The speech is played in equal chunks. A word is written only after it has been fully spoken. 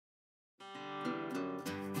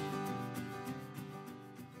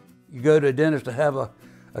You go to a dentist to have a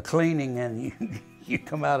cleaning and you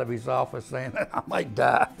come out of his office saying, I might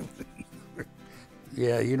die.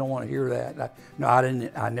 Yeah, you don't want to hear that. No,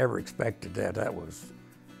 I never expected that. That was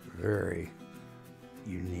very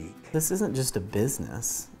unique. This isn't just a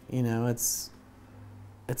business, you know, it's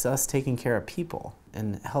us taking care of people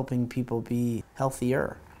and helping people be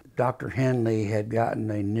healthier. Dr. Henley had gotten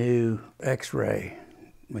a new x-ray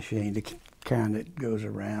machine, the kind that goes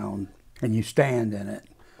around and you stand in it.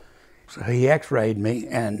 So he x-rayed me,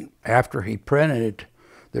 and after he printed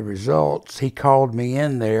the results, he called me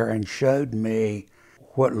in there and showed me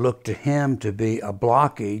what looked to him to be a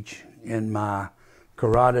blockage in my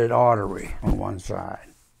carotid artery on one side.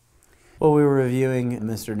 Well, we were reviewing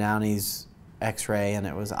Mr. Downey's x-ray, and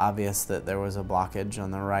it was obvious that there was a blockage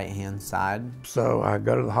on the right-hand side. So I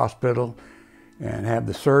go to the hospital and have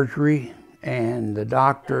the surgery, and the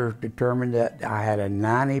doctor determined that I had a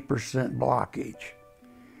 90% blockage,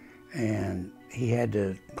 and he had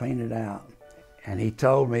to clean it out. And he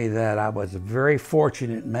told me that I was a very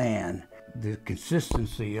fortunate man. The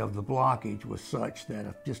consistency of the blockage was such that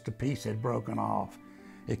if just a piece had broken off,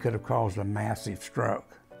 it could have caused a massive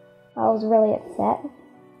stroke. I was really upset.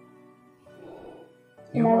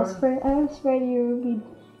 And I was afraid you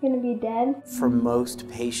were going to be dead. For most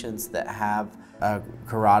patients that have a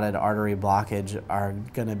carotid artery blockage are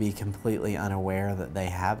going to be completely unaware that they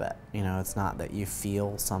have it. You know, it's not that you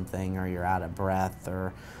feel something or you're out of breath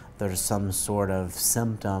or there's some sort of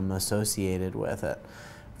symptom associated with it.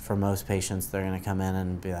 For most patients, they're going to come in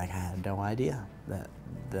and be like, I had no idea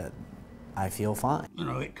that I feel fine. You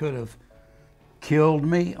know, it could have killed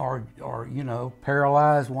me or you know,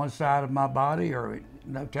 paralyzed one side of my body, or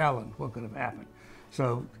no telling what could have happened.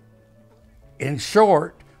 So, in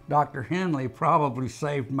short, Dr. Henley probably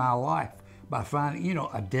saved my life by finding, you know,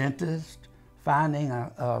 a dentist finding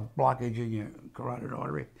a blockage in your carotid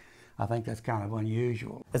artery. I think that's kind of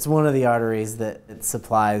unusual. It's one of the arteries that it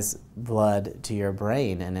supplies blood to your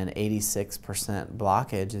brain, and an 86%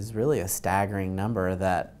 blockage is really a staggering number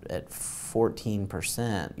that at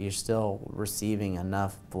 14%, you're still receiving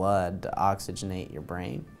enough blood to oxygenate your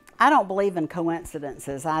brain. I don't believe in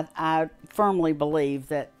coincidences. I firmly believe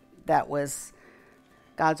that that was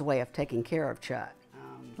God's way of taking care of Chuck.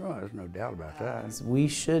 Oh, there's no doubt about that. We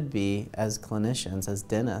should be, as clinicians, as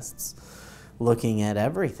dentists, looking at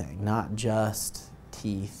everything, not just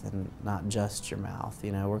teeth and not just your mouth.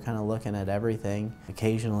 You know, we're kind of looking at everything.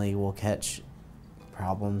 Occasionally we'll catch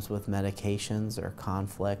problems with medications or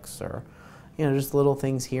conflicts or, you know, just little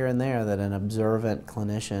things here and there that an observant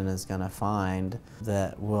clinician is going to find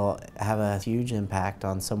that will have a huge impact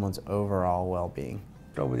on someone's overall well-being.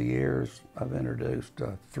 Over the years, I've introduced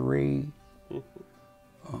 3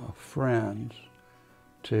 friends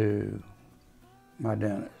to my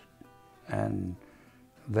dentist, and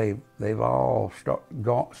they've all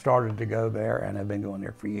started to go there and have been going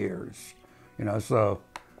there for years. You know, so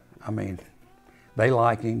I mean, they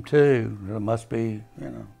like him too. There must be, you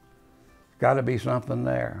know, got to be something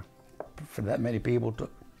there for that many people to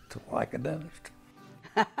like a dentist.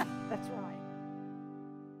 That's